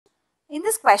In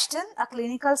this question, a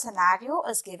clinical scenario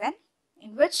is given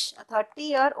in which a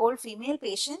 30-year-old female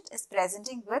patient is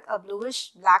presenting with a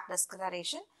bluish-black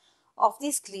discoloration of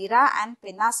the sclera and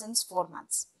pinna since 4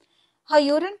 months. Her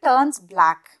urine turns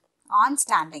black on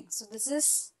standing. So this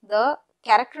is the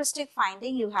characteristic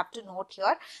finding you have to note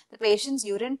here. The patient's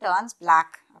urine turns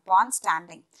black upon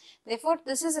standing. Therefore,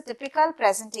 this is a typical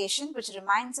presentation which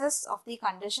reminds us of the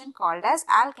condition called as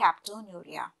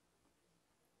alkaptonuria.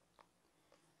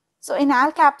 So in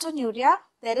alkaptonuria,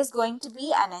 there is going to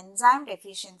be an enzyme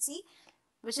deficiency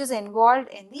which is involved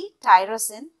in the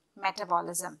tyrosine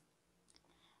metabolism.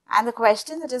 And the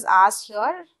question that is asked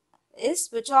here is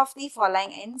which of the following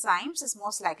enzymes is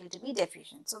most likely to be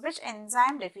deficient. So which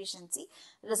enzyme deficiency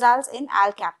results in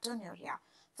alkaptonuria?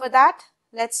 For that,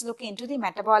 let's look into the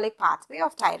metabolic pathway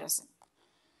of tyrosine.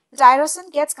 The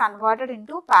tyrosine gets converted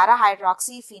into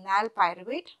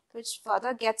para-hydroxyphenylpyruvate, which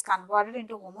further gets converted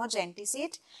into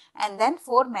homogentisate and then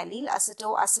 4-methyl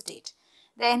acetoacetate.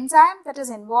 The enzyme that is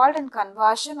involved in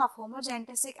conversion of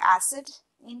homogentisic acid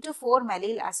into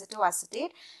 4-methyl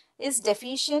acetoacetate is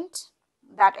deficient.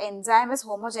 That enzyme is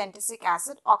homogentisic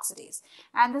acid oxidase,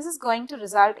 and this is going to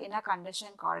result in a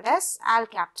condition called as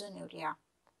alkaptonuria.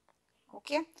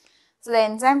 Okay. So the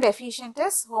enzyme deficient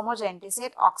is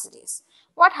homogentisate oxidase.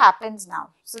 What happens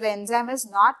now? So the enzyme is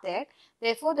not there.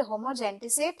 Therefore, the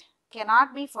homogentisate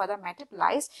cannot be further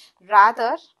metabolized.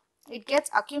 Rather, it gets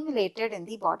accumulated in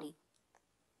the body.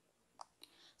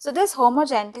 So this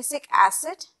homogentisic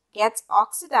acid gets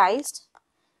oxidized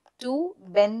to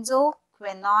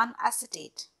benzoquinone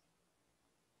acetate.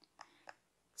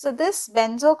 So this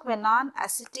benzoquinone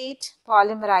acetate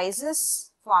polymerizes,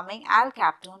 forming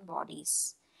alkaptone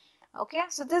bodies. Okay,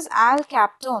 so this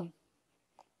alkaptone,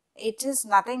 it is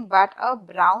nothing but a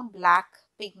brown-black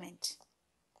pigment.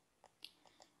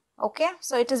 Okay,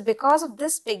 so it is because of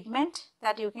this pigment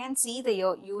that you can see the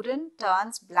urine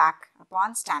turns black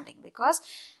upon standing, because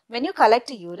when you collect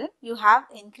a urine, you have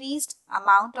increased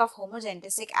amount of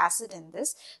homogentisic acid in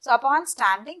this. So upon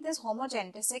standing, this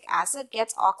homogentisic acid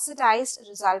gets oxidized,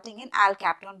 resulting in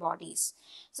alkaptone bodies.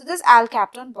 So this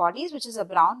alkaptone bodies, which is a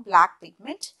brown-black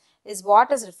pigment, is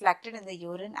what is reflected in the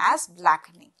urine as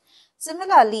blackening.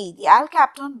 Similarly, the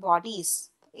alkaptone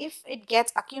bodies, if it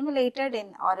gets accumulated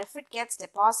in or if it gets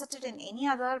deposited in any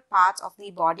other parts of the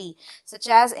body, such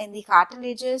as in the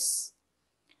cartilages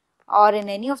or in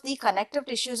any of the connective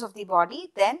tissues of the body,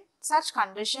 then such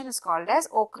condition is called as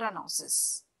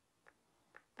ochronosis.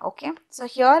 Okay, so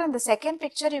here in the second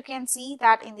picture, you can see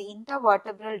that in the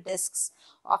intervertebral discs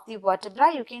of the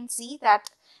vertebra, you can see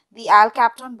that the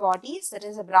alkaptone bodies, that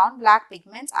is the brown-black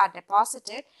pigments, are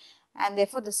deposited, and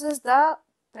therefore this is the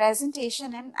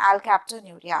presentation in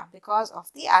alkaptonuria because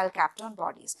of the alkaptone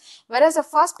bodies. Whereas the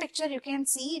first picture, you can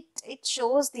see it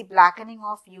shows the blackening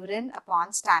of urine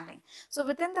upon standing. So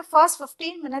within the first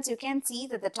 15 minutes, you can see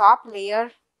that the top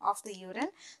layer of the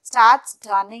urine starts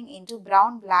turning into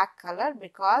brown-black color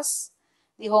because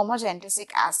the homogentisic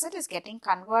acid is getting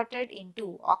converted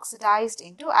into, oxidized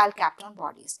into alkaptone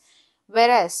bodies.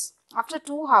 Whereas after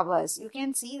 2 hours, you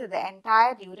can see that the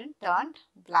entire urine turned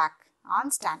black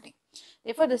on standing.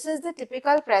 Therefore, this is the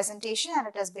typical presentation, and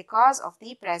it is because of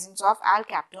the presence of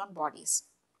alkaptone bodies.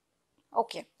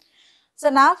 Okay. So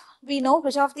now we know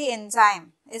which of the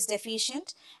enzyme is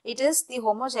deficient. It is the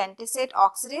homogentisate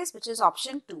oxidase, which is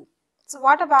option 2. So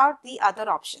what about the other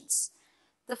options?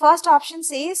 The first option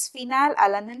says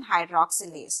phenylalanine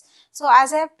hydroxylase. So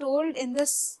as I have told in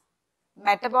this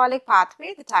metabolic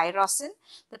pathway, the tyrosine,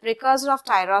 the precursor of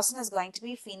tyrosine is going to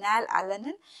be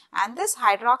phenylalanine, and this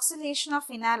hydroxylation of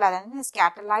phenylalanine is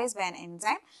catalyzed by an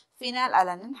enzyme,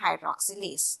 phenylalanine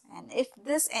hydroxylase. And if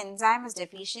this enzyme is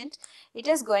deficient, it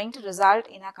is going to result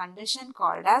in a condition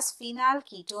called as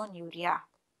phenylketonuria.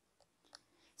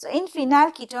 So in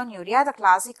phenylketonuria, the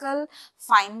classical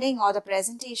finding or the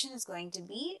presentation is going to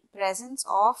be presence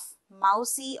of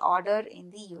mousy odor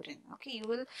in the urine. Okay, you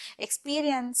will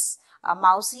experience a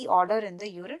mousy odor in the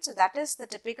urine. So that is the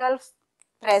typical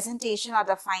presentation or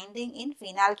the finding in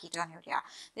phenylketonuria.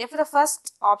 Therefore, the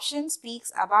first option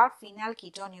speaks about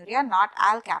phenylketonuria, not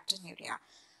alkaptonuria.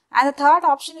 And the third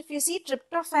option, if you see,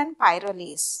 tryptophan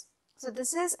pyrrolase. So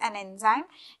this is an enzyme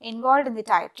involved in the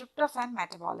tryptophan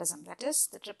metabolism. That is,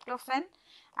 the tryptophan,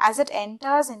 as it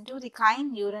enters into the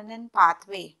kynurenine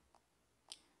pathway,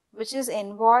 which is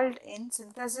involved in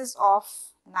synthesis of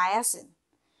niacin.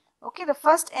 Okay, the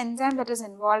first enzyme that is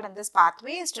involved in this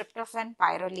pathway is tryptophan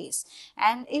pyrrolase,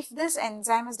 and if this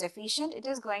enzyme is deficient, it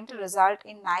is going to result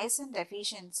in niacin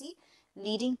deficiency,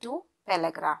 leading to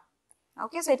pellagra.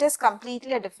 Okay, so it is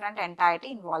completely a different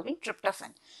entity involving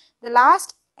tryptophan. The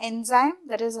last enzyme,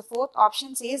 that is the fourth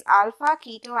option, says alpha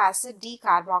keto acid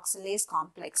decarboxylase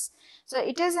complex. So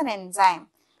it is an enzyme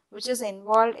which is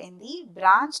involved in the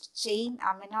branched chain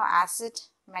amino acid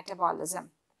metabolism.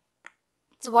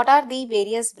 So what are the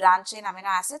various branched chain amino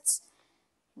acids?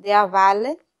 They are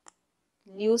valine,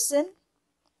 leucine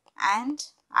and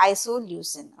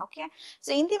isoleucine. Okay,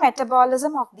 so in the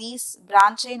metabolism of these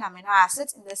branched chain amino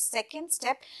acids, in the second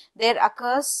step there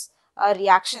occurs a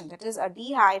reaction, that is a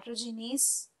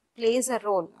dehydrogenase plays a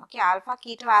role. Okay, alpha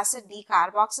keto acid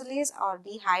decarboxylase or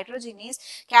dehydrogenase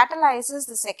catalyzes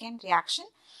the second reaction,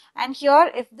 and here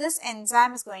if this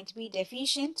enzyme is going to be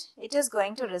deficient, it is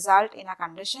going to result in a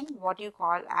condition what you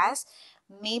call as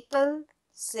maple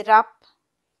syrup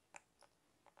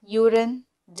urine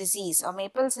disease or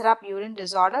maple syrup urine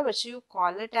disorder, which you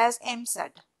call it as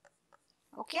MSUD.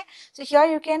 Okay, so here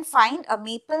you can find a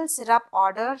maple syrup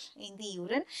odor in the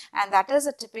urine, and that is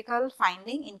a typical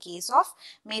finding in case of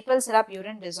maple syrup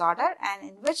urine disorder, and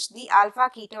in which the alpha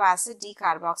keto acid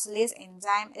decarboxylase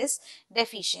enzyme is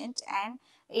deficient, and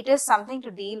it is something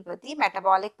to deal with the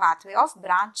metabolic pathway of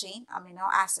branched chain amino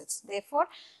acids. Therefore,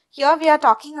 here we are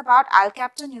talking about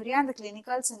alkaptonuria in the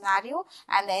clinical scenario,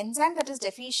 and the enzyme that is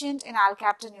deficient in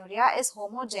alkaptonuria is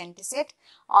homogenticate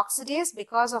oxidase,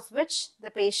 because of which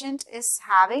the patient is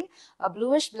having a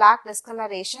bluish black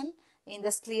discoloration in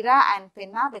the sclera and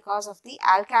pinna because of the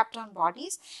alkaptone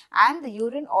bodies, and the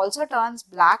urine also turns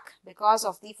black because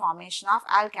of the formation of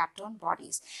alkaptone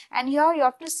bodies. And here you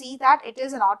have to see that it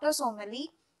is an autosomally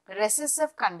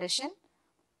recessive condition,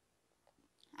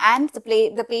 and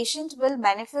the patient will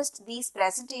manifest these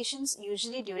presentations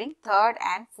usually during third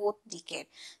and fourth decade.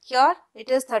 Here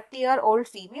it is 30-year-old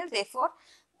female, therefore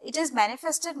it is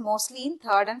manifested mostly in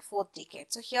third and fourth decade.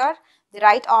 So here the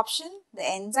right option, the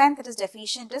enzyme that is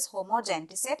deficient is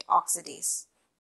homogenticate oxidase.